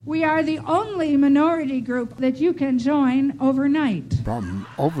We are the only minority group that you can join overnight. From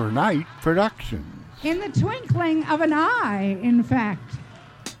Overnight Productions. In the twinkling of an eye, in fact.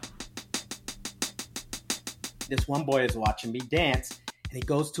 This one boy is watching me dance, and he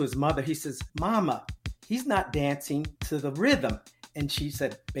goes to his mother. He says, "Mama, he's not dancing to the rhythm." And she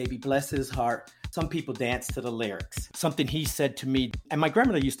said, "Baby, bless his heart. Some people dance to the lyrics." Something he said to me, and my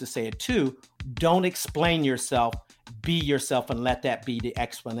grandmother used to say it too, "Don't explain yourself, be yourself and let that be the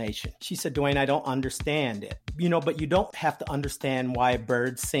explanation." She said, "Dwayne, I don't understand it. But you don't have to understand why a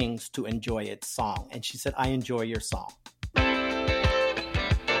bird sings to enjoy its song." And she said, "I enjoy your song."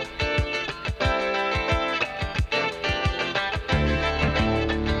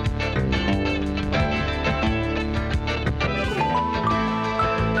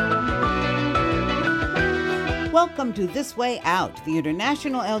 Welcome to This Way Out, the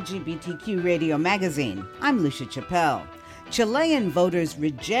international LGBTQ radio magazine. I'm Lucia Chappelle. Chilean voters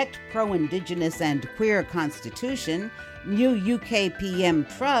reject pro-indigenous and queer constitution. New UK PM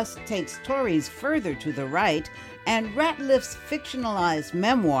Truss takes Tories further to the right. And Ratliff's fictionalized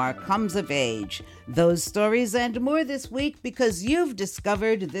memoir comes of age. Those stories and more this week because you've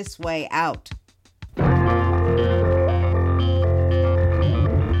discovered This Way Out.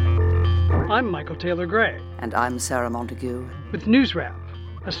 I'm Michael Taylor Gray. And I'm Sarah Montague. With News Wrap,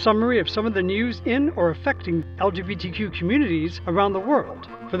 a summary of some of the news in or affecting LGBTQ communities around the world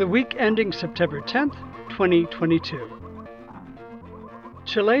for the week ending September 10th, 2022.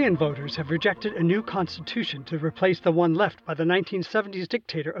 Chilean voters have rejected a new constitution to replace the one left by the 1970s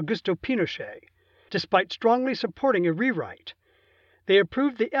dictator Augusto Pinochet, despite strongly supporting a rewrite. They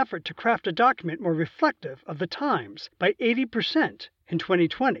approved the effort to craft a document more reflective of the times by 80% in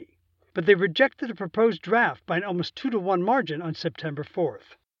 2020. But they rejected a proposed draft by an almost 2-to-1 margin on September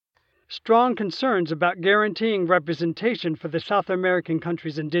 4th. Strong concerns about guaranteeing representation for the South American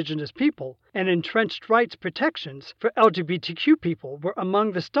country's indigenous people and entrenched rights protections for LGBTQ people were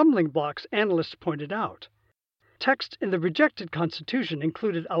among the stumbling blocks analysts pointed out. Text in the rejected constitution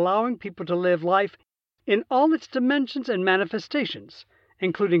included allowing people to live life in all its dimensions and manifestations,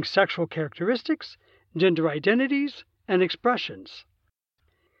 including sexual characteristics, gender identities, and expressions.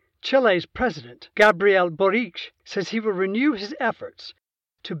 Chile's president, Gabriel Boric, says he will renew his efforts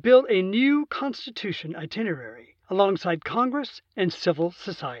to build a new constitution itinerary alongside Congress and civil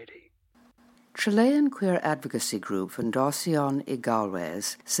society. Chilean queer advocacy group Fundación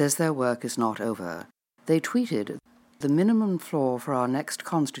Igualdad says their work is not over. They tweeted, "The minimum floor for our next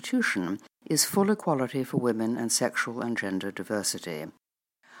constitution is full equality for women and sexual and gender diversity."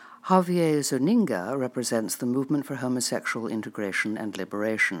 Javier Zuniga represents the movement for homosexual integration and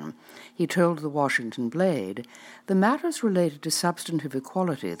liberation. He told the Washington Blade, "The matters related to substantive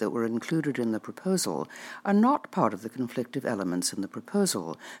equality that were included in the proposal are not part of the conflictive elements in the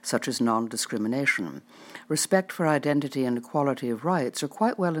proposal, such as non-discrimination. Respect for identity and equality of rights are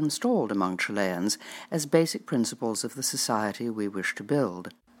quite well installed among Chileans as basic principles of the society we wish to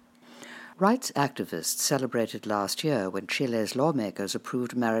build." Rights activists celebrated last year when Chile's lawmakers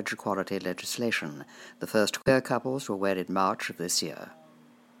approved marriage equality legislation. The first queer couples were wed in March of this year.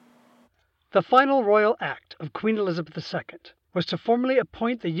 The final royal act of Queen Elizabeth II was to formally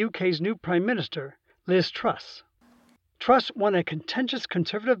appoint the UK's new Prime Minister, Liz Truss. Truss won a contentious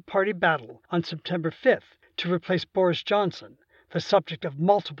Conservative Party battle on September 5th to replace Boris Johnson, the subject of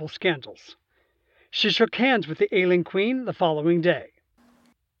multiple scandals. She shook hands with the ailing Queen the following day.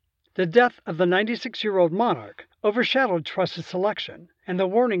 The death of the 96-year-old monarch overshadowed Truss's selection and the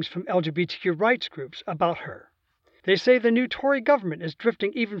warnings from LGBTQ rights groups about her. They say the new Tory government is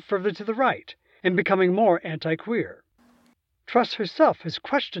drifting even further to the right and becoming more anti-queer. Truss herself has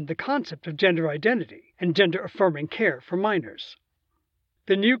questioned the concept of gender identity and gender-affirming care for minors.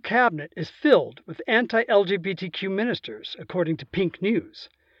 The new cabinet is filled with anti-LGBTQ ministers, according to Pink News.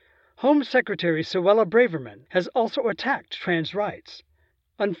 Home Secretary Suella Braverman has also attacked trans rights.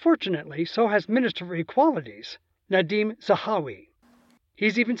 Unfortunately, so has Minister for Equalities, Nadim Zahawi.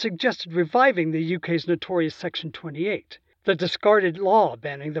 He's even suggested reviving the UK's notorious Section 28, the discarded law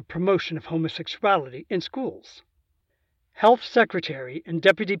banning the promotion of homosexuality in schools. Health Secretary and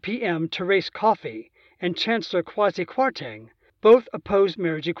Deputy PM Therese Coffey and Chancellor Kwasi Kwarteng both oppose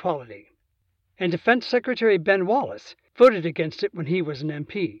marriage equality. And Defense Secretary Ben Wallace voted against it when he was an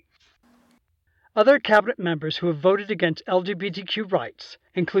MP. Other cabinet members who have voted against LGBTQ rights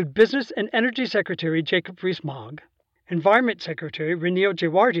include Business and Energy Secretary Jacob Rees-Mogg, Environment Secretary Renio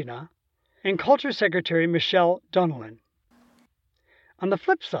Jawardena, and Culture Secretary Michelle Donelan. On the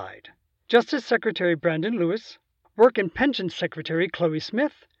flip side, Justice Secretary Brandon Lewis, Work and Pensions Secretary Chloe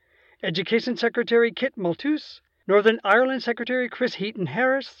Smith, Education Secretary Kit Malthus, Northern Ireland Secretary Chris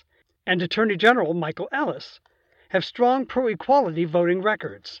Heaton-Harris and Attorney General Michael Ellis have strong pro-equality voting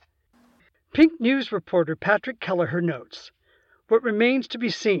records. Pink News reporter Patrick Kelleher notes, "What remains to be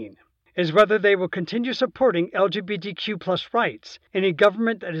seen is whether they will continue supporting LGBTQ+ rights in a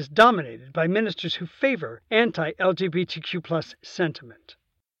government that is dominated by ministers who favor anti-LGBTQ+ sentiment."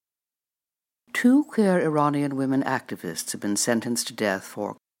 2 queer Iranian women activists have been sentenced to death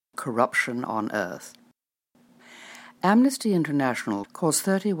for corruption on earth. Amnesty International calls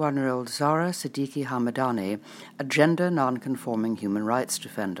 31-year-old Zara Siddiqui Hamadani a gender non-conforming human rights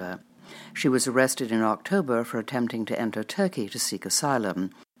defender. She was arrested in October for attempting to enter Turkey to seek asylum.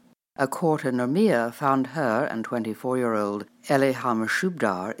 A court in Urmia found her and 24-year-old Eliham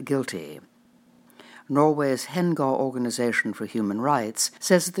Shubdar guilty. Norway's Hengå Organization for Human Rights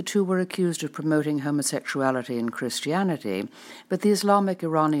says that the two were accused of promoting homosexuality and Christianity, but the Islamic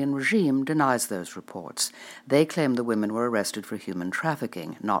Iranian regime denies those reports. They claim the women were arrested for human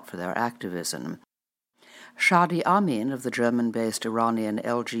trafficking, not for their activism. Shadi Amin of the German-based Iranian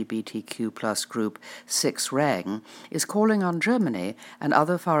LGBTQ+ group Six Rang is calling on Germany and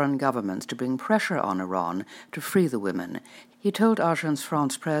other foreign governments to bring pressure on Iran to free the women. He told Agence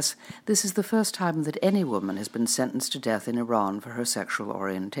France-Presse, "This is the first time that any woman has been sentenced to death in Iran for her sexual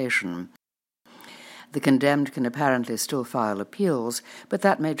orientation." The condemned can apparently still file appeals, but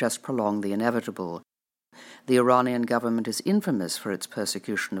that may just prolong the inevitable. The Iranian government is infamous for its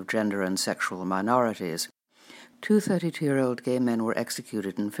persecution of gender and sexual minorities. 2 32-year-old gay men were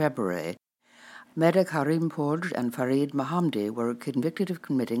executed in February. Medek Harimpoj and Farid Mahamdi were convicted of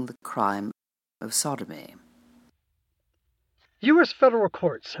committing the crime of sodomy. U.S. federal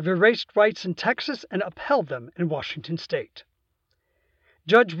courts have erased rights in Texas and upheld them in Washington state.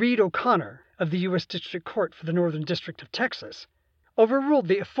 Judge Reed O'Connor of the U.S. District Court for the Northern District of Texas overruled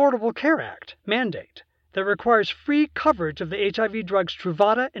the Affordable Care Act mandate that requires free coverage of the HIV drugs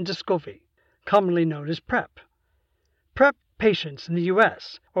Truvada and Descovy, commonly known as PrEP. PrEP patients in the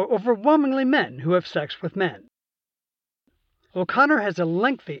U.S. are overwhelmingly men who have sex with men. O'Connor has a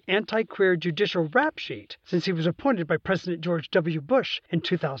lengthy anti-queer judicial rap sheet since he was appointed by President George W. Bush in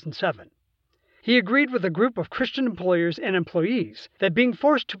 2007. He agreed with a group of Christian employers and employees that being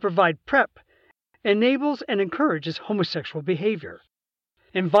forced to provide PrEP enables and encourages homosexual behavior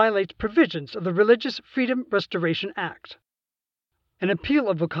and violates provisions of the Religious Freedom Restoration Act. An appeal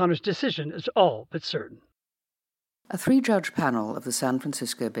of O'Connor's decision is all but certain. A 3-judge panel of the San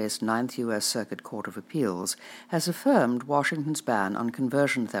Francisco-based 9th U.S. Circuit Court of Appeals has affirmed Washington's ban on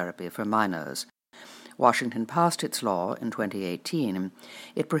conversion therapy for minors. Washington passed its law in 2018.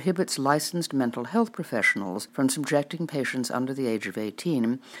 It prohibits licensed mental health professionals from subjecting patients under the age of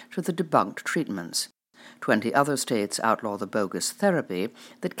 18 to the debunked treatments. 20 other states outlaw the bogus therapy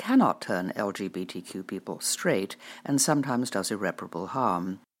that cannot turn LGBTQ people straight and sometimes does irreparable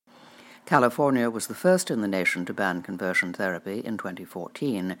harm. California was the first in the nation to ban conversion therapy in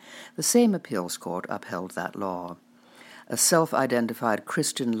 2014. The same appeals court upheld that law. A self-identified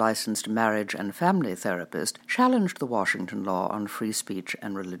Christian licensed marriage and family therapist challenged the Washington law on free speech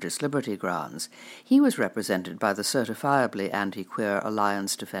and religious liberty grounds. He was represented by the certifiably anti-queer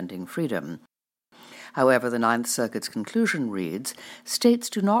Alliance Defending Freedom. However, the Ninth Circuit's conclusion reads, states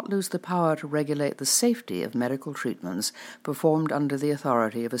do not lose the power to regulate the safety of medical treatments performed under the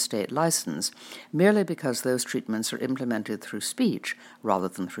authority of a state license, merely because those treatments are implemented through speech rather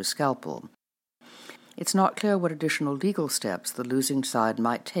than through scalpel. It's not clear what additional legal steps the losing side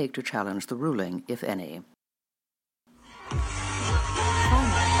might take to challenge the ruling, if any.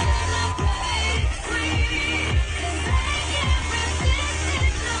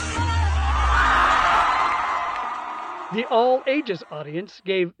 The all-ages audience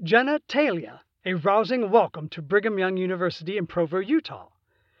gave Jenna Talia a rousing welcome to Brigham Young University in Provo, Utah.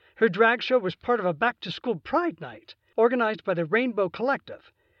 Her drag show was part of a back-to-school Pride Night organized by the Rainbow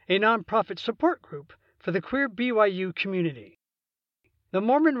Collective, a nonprofit support group for the queer BYU community. The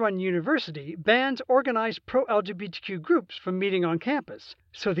Mormon-run university bans organized pro-LGBTQ groups from meeting on campus,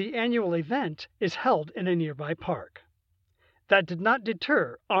 so the annual event is held in a nearby park. That did not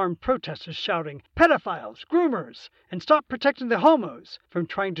deter armed protesters shouting, "Pedophiles, groomers, and stop protecting the homos," from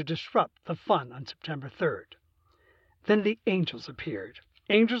trying to disrupt the fun on September 3rd. Then the angels appeared.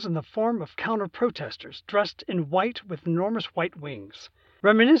 Angels in the form of counter-protesters dressed in white with enormous white wings,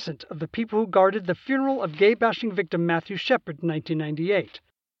 reminiscent of the people who guarded the funeral of gay-bashing victim Matthew Shepard in 1998.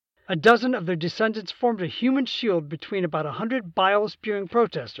 A dozen of their descendants formed a human shield between about 100 bile-spewing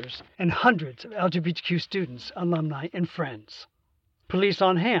protesters and hundreds of LGBTQ students, alumni, and friends. Police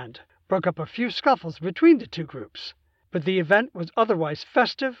on hand broke up a few scuffles between the two groups, but the event was otherwise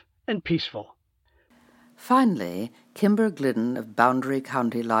festive and peaceful. Finally, Kimber Glidden of Boundary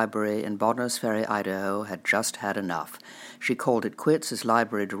County Library in Bonners Ferry, Idaho, had just had enough. She called it quits as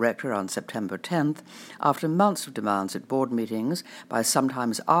library director on September 10th after months of demands at board meetings by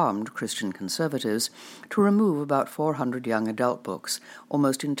sometimes armed Christian conservatives to remove about 400 young adult books,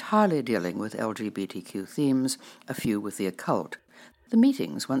 almost entirely dealing with LGBTQ themes, a few with the occult. The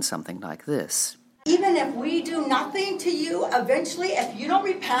meetings went something like this. Even if we do nothing to you, eventually, if you don't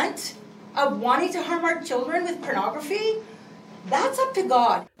repent of wanting to harm our children with pornography, that's up to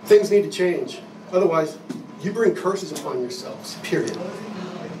God. Things need to change. Otherwise, you bring curses upon yourselves, period,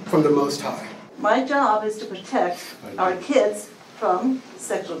 from the Most High. My job is to protect our kids from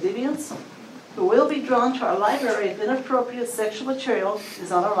sexual deviants who will be drawn to our library if inappropriate sexual material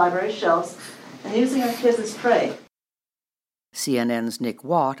is on our library shelves and using our kids as prey. CNN's Nick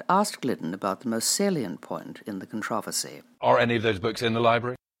Watt asked Glidden about the most salient point in the controversy. Are any of those books in the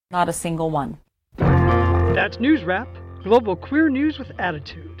library? Not a single one. That's News Wrap, global queer news with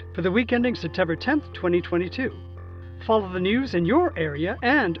attitude, for the week ending September 10th, 2022. Follow the news in your area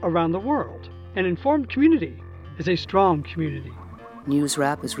and around the world. An informed community is a strong community. News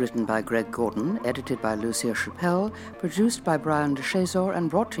Wrap is written by Greg Gordon, edited by Lucia Chappelle, produced by Brian DeShazor, and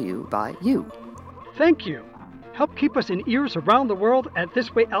brought to you by you. Thank you. Help keep us in ears around the world at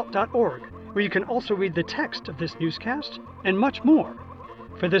thiswayout.org, where you can also read the text of this newscast and much more.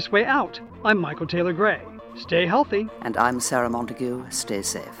 For This Way Out, I'm Michael Taylor Gray. Stay healthy. And I'm Sarah Montague. Stay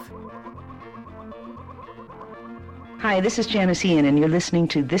safe. Hi, this is Janice Ian, and you're listening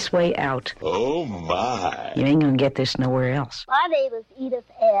to This Way Out. Oh, my. You ain't gonna get this nowhere else. My name is Edith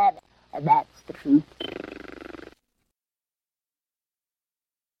Ann, and that's the truth.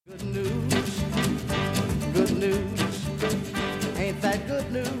 Good news. Good news. Ain't that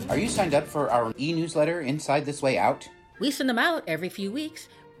good news? Are you signed up for our e-newsletter, Inside This Way Out? We send them out every few weeks,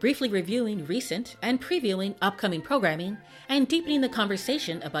 briefly reviewing recent and previewing upcoming programming and deepening the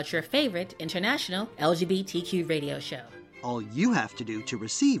conversation about your favorite international LGBTQ radio show. All you have to do to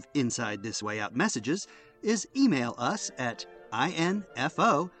receive Inside This Way Out messages is email us at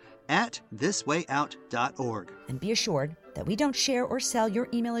info@thiswayout.org. And be assured that we don't share or sell your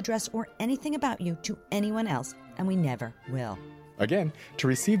email address or anything about you to anyone else, and we never will. Again, to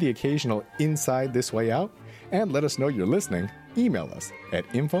receive the occasional Inside This Way Out and let us know you're listening, email us at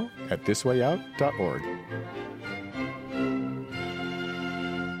info@thiswayout.org.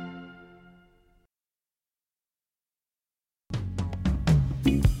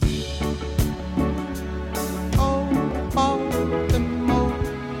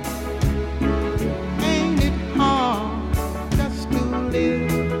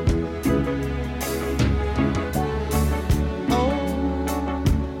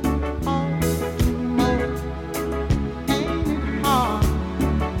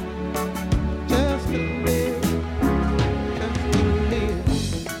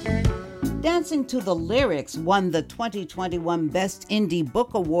 Dancing to the Lyrics won the 2021 Best Indie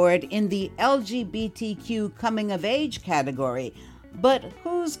Book Award in the LGBTQ Coming of Age category. But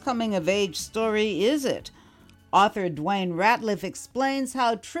whose coming of age story is it? Author Dwayne Ratliff explains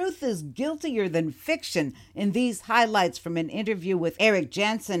how truth is guiltier than fiction in these highlights from an interview with Eric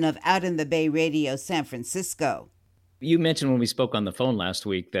Jansen of Out in the Bay Radio San Francisco. You mentioned when we spoke on the phone last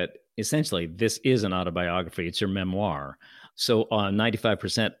week that essentially this is an autobiography. It's your memoir. So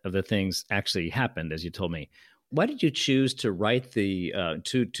 95% of the things actually happened, as you told me. Why did you choose to write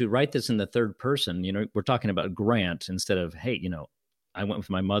to write this in the third person? You know, we're talking about Grant instead of, hey, you know, I went with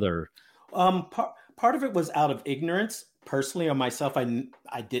my mother. Part of it was out of ignorance. Personally, on myself, I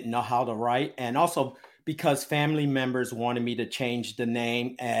didn't know how to write. And also because family members wanted me to change the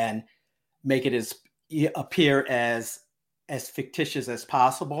name and make it appear as fictitious as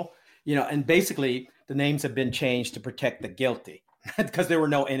possible. You know, and basically the names have been changed to protect the guilty because there were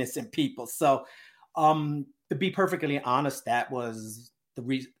no innocent people. So to be perfectly honest, that was the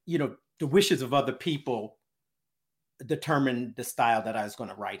reason, you know, the wishes of other people determined the style that I was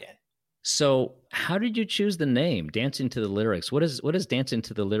going to write in. So how did you choose the name Dancing to the Lyrics? What does Dancing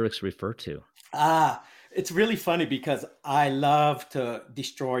to the Lyrics refer to? It's really funny because I love to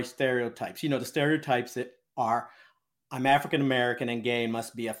destroy stereotypes. You know, the stereotypes that are, I'm African-American and gay and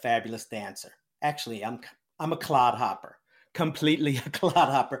must be a fabulous dancer. Actually, I'm a clodhopper, completely a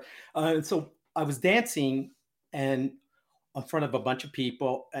clodhopper. So I was dancing and in front of a bunch of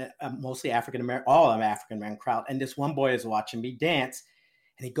people, mostly African-American, all of African-American crowd. And this one boy is watching me dance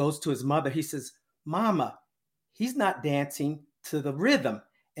and he goes to his mother. He says, "Mama, he's not dancing to the rhythm."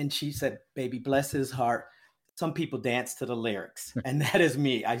 And she said, "Baby, bless his heart. Some people dance to the lyrics." And that is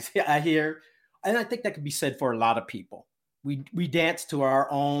me. I hear, and I think that could be said for a lot of people. We dance to our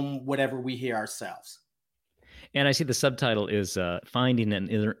own, whatever we hear ourselves. And I see the subtitle is Finding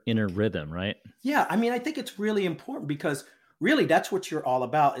an Inner Rhythm, right? Yeah, I mean, I think it's really important because really that's what you're all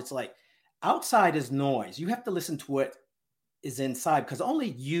about. It's like outside is noise. You have to listen to what is inside because only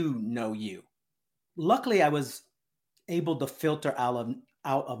you know you. Luckily, I was able to filter out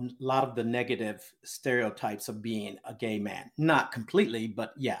a lot of the negative stereotypes of being a gay man. Not completely,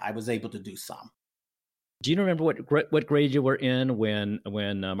 but yeah, I was able to do some. Do you remember what grade you were in when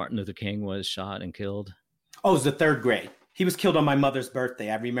Martin Luther King was shot and killed? Oh, it was the third grade. He was killed on my mother's birthday.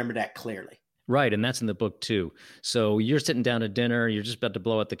 I remember that clearly. Right, and that's in the book too. So you're sitting down at dinner, you're just about to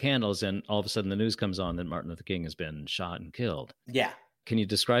blow out the candles, and all of a sudden the news comes on that Martin Luther King has been shot and killed. Yeah. Can you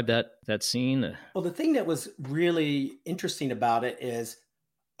describe that scene? Well, the thing that was really interesting about it is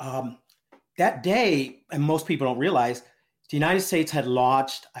that day, and most people don't realize, the United States had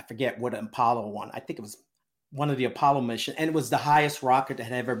launched, I forget what Apollo one. I think it was one of the Apollo missions, and it was the highest rocket that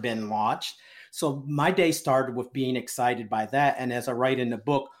had ever been launched. So my day started with being excited by that. And as I write in the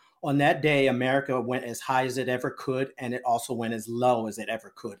book, on that day, America went as high as it ever could, and it also went as low as it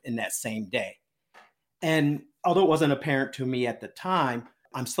ever could in that same day. And although it wasn't apparent to me at the time,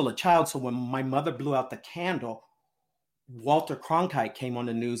 I'm still a child. So when my mother blew out the candle, Walter Cronkite came on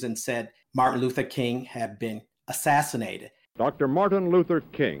the news and said Martin Luther King had been assassinated. Dr. Martin Luther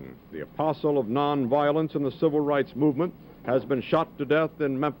King, the apostle of nonviolence in the civil rights movement, has been shot to death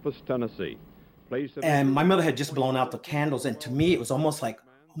in Memphis, Tennessee. And my mother had just blown out the candles. And to me, it was almost like,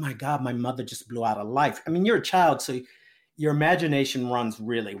 oh my God, my mother just blew out a life. I mean, you're a child, so your imagination runs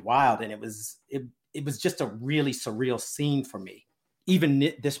really wild. And it was just a really surreal scene for me,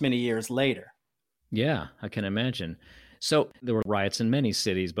 even this many years later. Yeah, I can imagine. So there were riots in many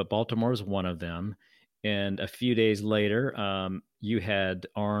cities, but Baltimore was one of them. And a few days later, you had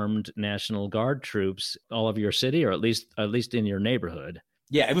armed National Guard troops all over your city, or at least in your neighborhood.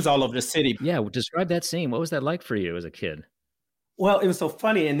 Yeah, it was all over the city. Yeah, describe that scene. What was that like for you as a kid? Well, it was so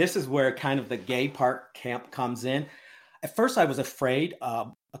funny, and this is where kind of the gay part camp comes in. At first, I was afraid.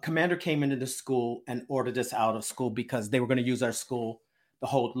 A commander came into the school and ordered us out of school because they were going to use our school to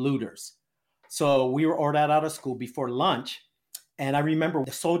hold looters. So we were ordered out of school before lunch. And I remember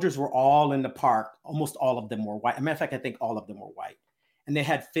the soldiers were all in the park. Almost all of them were white. As a matter of fact, I think all of them were white. And they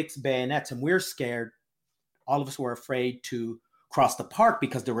had fixed bayonets, and we were scared. All of us were afraid to cross the park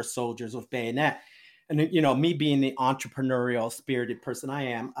because there were soldiers with bayonet. And, you know, me being the entrepreneurial spirited person I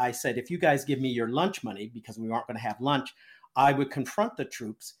am, I said, if you guys give me your lunch money, because we aren't going to have lunch, I would confront the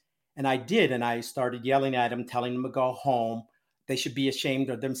troops. And I did. And I started yelling at them, telling them to go home. They should be ashamed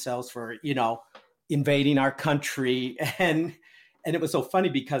of themselves for, you know, invading our country. And it was so funny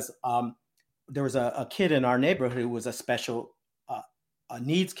because there was a kid in our neighborhood who was a special a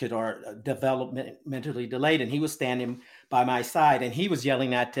needs kid or developmentally delayed. And he was standing by my side and he was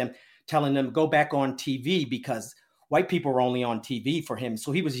yelling at them, telling them to go back on TV because white people were only on TV for him.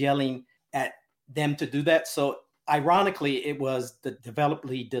 So he was yelling at them to do that. So ironically, it was the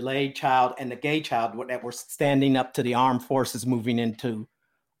developmentally delayed child and the gay child that were standing up to the armed forces moving into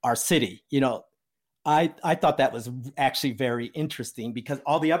our city. You know, I thought that was actually very interesting because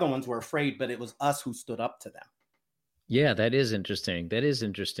all the other ones were afraid, but it was us who stood up to them. Yeah, that is interesting. That is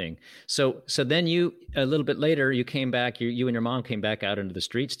interesting. So then you, a little bit later, you came back, you and your mom came back out into the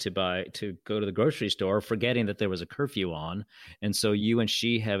streets to go to the grocery store, forgetting that there was a curfew on. And so you and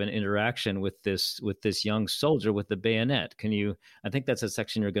she have an interaction with this young soldier with the bayonet. I think that's a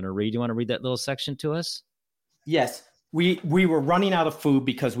section you're going to read. You want to read that little section to us? Yes. We were running out of food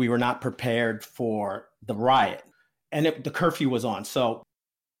because we were not prepared for the riot and the curfew was on. So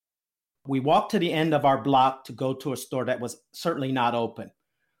we walked to the end of our block to go to a store that was certainly not open,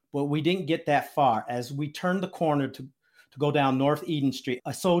 but we didn't get that far. As we turned the corner to go down North Eden Street,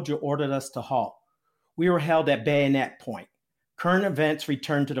 a soldier ordered us to halt. We were held at bayonet point. Current events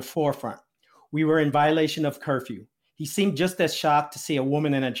returned to the forefront. We were in violation of curfew. He seemed just as shocked to see a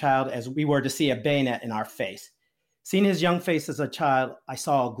woman and a child as we were to see a bayonet in our face. Seeing his young face as a child, I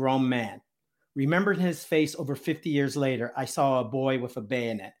saw a grown man. Remembering his face over 50 years later, I saw a boy with a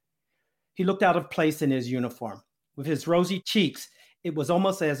bayonet. He looked out of place in his uniform. With his rosy cheeks, it was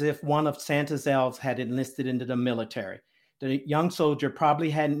almost as if one of Santa's elves had enlisted into the military. The young soldier probably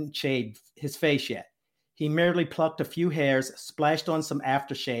hadn't shaved his face yet. He merely plucked a few hairs, splashed on some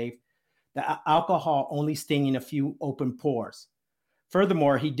aftershave, the alcohol only stinging a few open pores.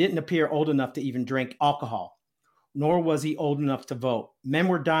 Furthermore, he didn't appear old enough to even drink alcohol, nor was he old enough to vote. Men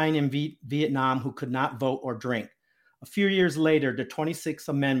were dying in Vietnam who could not vote or drink. A few years later, the 26th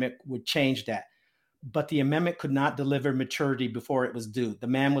Amendment would change that, but the amendment could not deliver maturity before it was due. The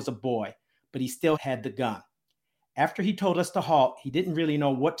man was a boy, but he still had the gun. After he told us to halt, he didn't really know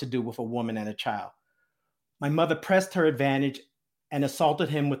what to do with a woman and a child. My mother pressed her advantage and assaulted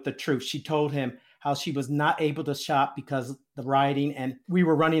him with the truth. She told him how she was not able to shop because of the rioting and we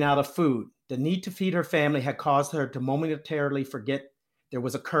were running out of food. The need to feed her family had caused her to momentarily forget there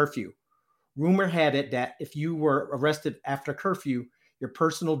was a curfew. Rumor had it that if you were arrested after curfew, your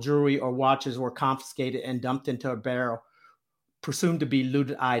personal jewelry or watches were confiscated and dumped into a barrel, presumed to be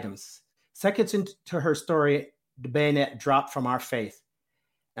looted items. Seconds into her story, the bayonet dropped from our faith.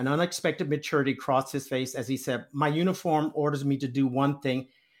 An unexpected maturity crossed his face as he said, "My uniform orders me to do one thing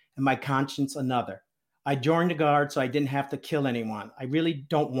and my conscience another. I joined the Guard so I didn't have to kill anyone. I really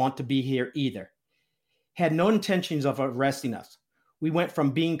don't want to be here either." He had no intentions of arresting us. We went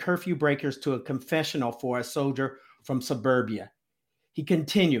from being curfew breakers to a confessional for a soldier from suburbia. He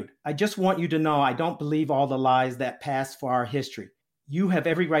continued, "I just want you to know I don't believe all the lies that pass for our history. You have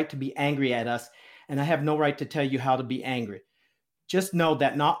every right to be angry at us, and I have no right to tell you how to be angry. Just know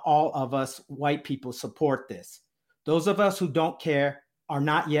that not all of us white people support this. Those of us who don't care are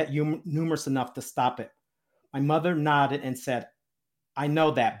not yet numerous enough to stop it." My mother nodded and said, "I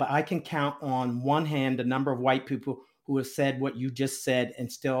know that, but I can count on one hand the number of white people who have said what you just said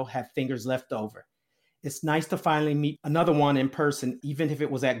and still have fingers left over. It's nice to finally meet another one in person, even if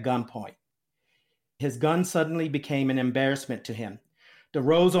it was at gunpoint." His gun suddenly became an embarrassment to him. The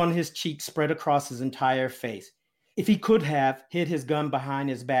rose on his cheek spread across his entire face. If he could have hid his gun behind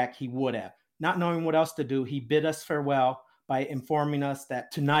his back, he would have. Not knowing what else to do, he bid us farewell by informing us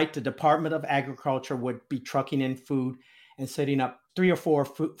that tonight the Department of Agriculture would be trucking in food and setting up 3 or 4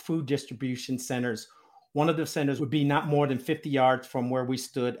 food distribution centers. One of the centers would be not more than 50 yards from where we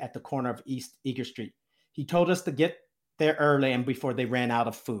stood at the corner of East Eager Street. He told us to get there early and before they ran out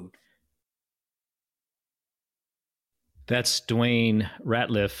of food. That's Dwayne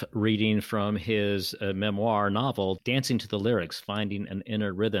Ratliff reading from his memoir novel, Dancing to the Lyrics, Finding an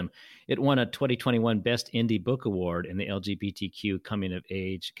Inner Rhythm. It won a 2021 Best Indie Book Award in the LGBTQ Coming of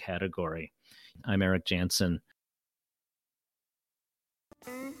Age category. I'm Eric Jansen.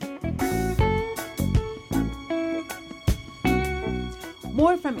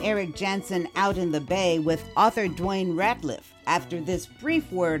 More from Eric Jansen out in the Bay with author Dwayne Ratliff after this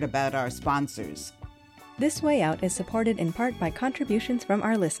brief word about our sponsors. This Way Out is supported in part by contributions from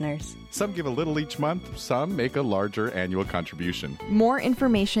our listeners. Some give a little each month, some make a larger annual contribution. More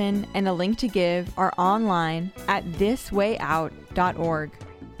information and a link to give are online at thiswayout.org.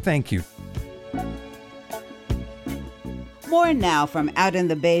 Thank you. More now from Out in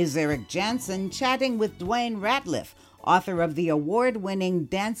the Bay's Eric Jansen chatting with Dwayne Ratliff, author of the award-winning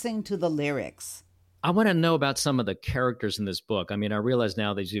Dancing to the Lyrics. I want to know about some of the characters in this book. I mean, I realize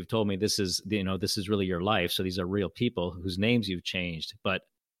now that you've told me this is really your life. So these are real people whose names you've changed. But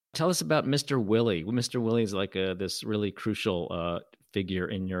tell us about Mr. Willie. Mr. Willie is like this really crucial figure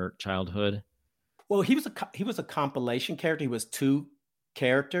in your childhood. Well, he was a compilation character. He was 2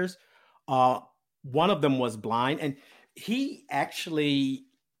 characters. One of them was blind, and he actually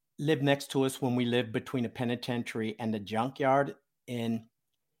lived next to us when we lived between the penitentiary and the junkyard in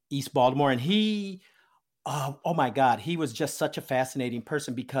East Baltimore. And he, oh my God, he was just such a fascinating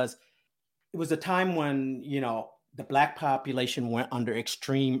person because it was a time when, the Black population went under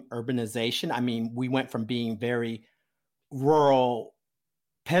extreme urbanization. I mean, we went from being very rural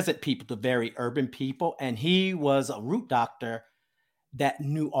peasant people to very urban people. And he was a root doctor that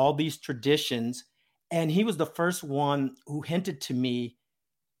knew all these traditions. And he was the first one who hinted to me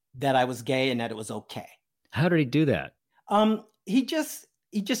that I was gay and that it was okay. How did he do that? He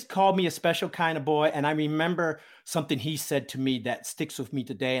just called me a special kind of boy. And I remember something he said to me that sticks with me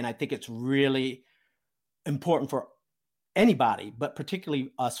today. And I think it's really important for anybody, but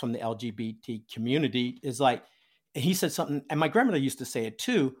particularly us from the LGBT community, is like, he said something, and my grandmother used to say it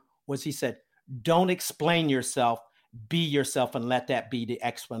too, was he said, "Don't explain yourself, be yourself and let that be the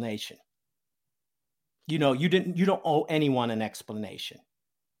explanation." You don't owe anyone an explanation.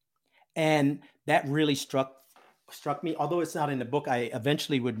 And that really struck me. Although it's not in the book, I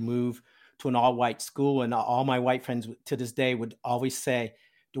eventually would move to an all-white school, and all my white friends to this day would always say,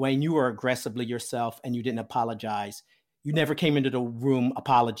 "Dwayne, you were aggressively yourself and you didn't apologize. You never came into the room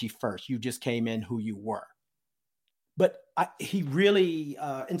apology first. You just came in who you were." But he really,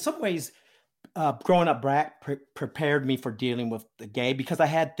 in some ways, growing up black prepared me for dealing with the gay, because I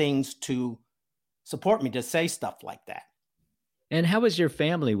had things to support me to say stuff like that. And how was your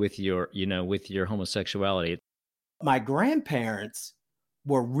family with your homosexuality? My grandparents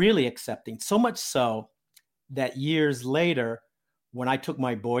were really accepting, so much so that years later, when I took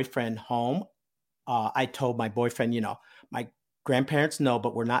my boyfriend home, I told my boyfriend, my grandparents know,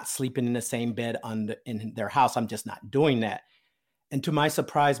 but we're not sleeping in the same bed in their house. I'm just not doing that. And to my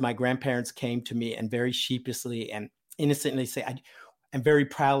surprise, my grandparents came to me and very sheepishly and innocently and very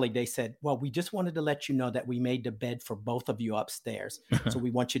proudly, they said, well, we just wanted to let you know that we made the bed for both of you upstairs. So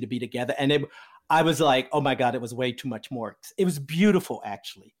we want you to be together. And I was like, oh my God, it was way too much more. It was beautiful,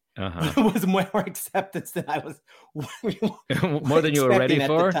 actually. It was more acceptance than I was more than you were ready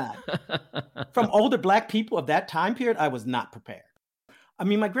for. From older Black people of that time period, I was not prepared. I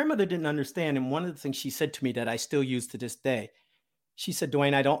mean, my grandmother didn't understand. And one of the things she said to me that I still use to this day, she said,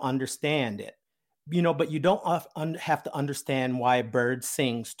 Dwayne, I don't understand it. But you don't have to understand why a bird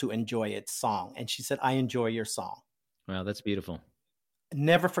sings to enjoy its song. And she said, I enjoy your song. Wow, that's beautiful.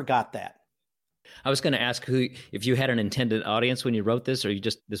 Never forgot that. I was going to ask if you had an intended audience when you wrote this, or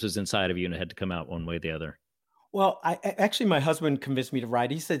this was inside of you and it had to come out one way or the other. Well, actually, my husband convinced me to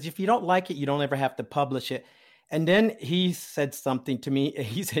write. He says, if you don't like it, you don't ever have to publish it. And then he said something to me.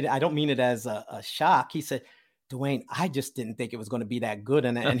 He said, I don't mean it as a shock. He said, Dwayne, I just didn't think it was going to be that good.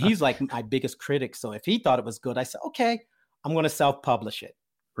 And he's like my biggest critic. So if he thought it was good, I said, okay, I'm going to self-publish it.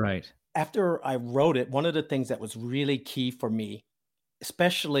 Right. After I wrote it, one of the things that was really key for me,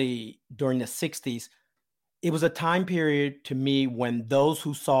 especially during the 60s, it was a time period to me when those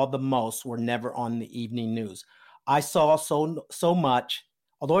who saw the most were never on the evening news. I saw so much.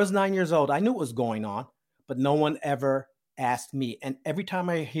 Although I was 9 years old, I knew what was going on, but no one ever asked me. And every time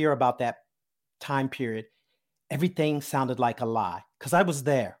I hear about that time period, everything sounded like a lie because I was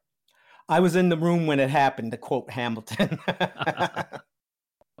there. I was in the room when it happened, to quote Hamilton.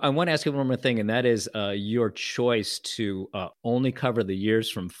 I want to ask you one more thing, and that is your choice to only cover the years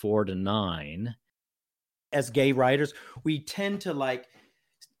from 4 to 9. As gay writers, we tend to do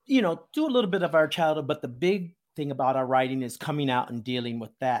a little bit of our childhood, but the big thing about our writing is coming out and dealing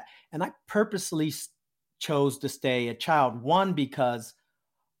with that. And I purposely chose to stay a child, one, because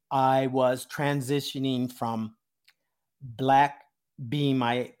I was transitioning from Black being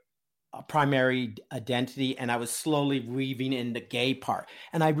my primary identity, and I was slowly weaving in the gay part.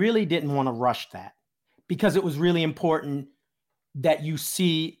 And I really didn't want to rush that because it was really important that you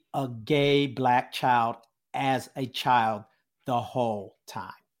see a gay Black child as a child the whole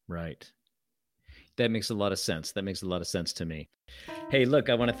time. Right. That makes a lot of sense. That makes a lot of sense to me. Hey, look,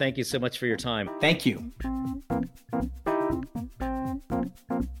 I want to thank you so much for your time. Thank you.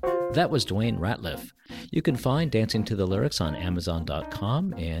 That was Dwayne Ratliff. You can find Dancing to the Lyrics on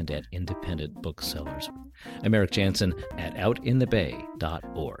Amazon.com and at independent booksellers. I'm Eric Jansen at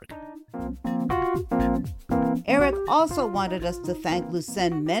outinthebay.org. Eric also wanted us to thank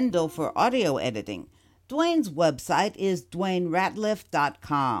Lucen Mendel for audio editing. Dwayne's website is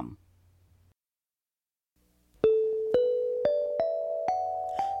dwayneratliff.com.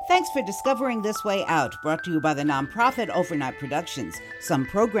 Thanks for discovering This Way Out, brought to you by the nonprofit Overnight Productions. Some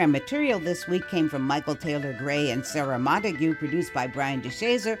program material this week came from Michael Taylor Gray and Sarah Montague, produced by Brian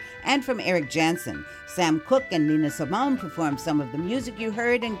DeShazer, and from Eric Jansen. Sam Cooke and Nina Simone performed some of the music you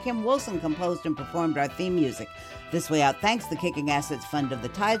heard, and Kim Wilson composed and performed our theme music. This Way Out thanks the Kicking Assets Fund of the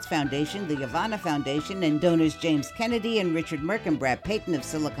Tides Foundation, the Yavana Foundation, and donors James Kennedy and Richard Merck and Brad Payton of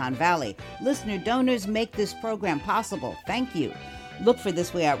Silicon Valley. Listener donors make this program possible. Thank you. Look for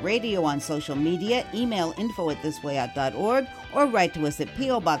This Way Out Radio on social media, email info@thiswayout.org, or write to us at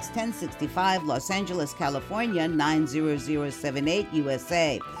P.O. Box 1065, Los Angeles, California, 90078,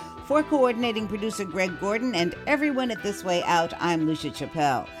 USA. For coordinating producer Greg Gordon and everyone at This Way Out, I'm Lucia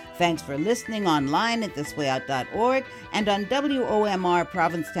Chappelle. Thanks for listening online at thiswayout.org and on WOMR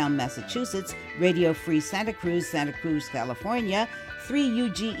Provincetown, Massachusetts, Radio Free Santa Cruz, California,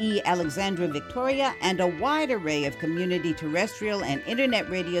 3UGE Alexandria, Victoria, and a wide array of community terrestrial and internet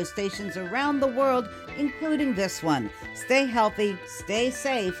radio stations around the world, including this one. Stay healthy, stay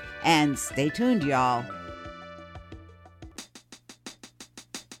safe, and stay tuned, y'all.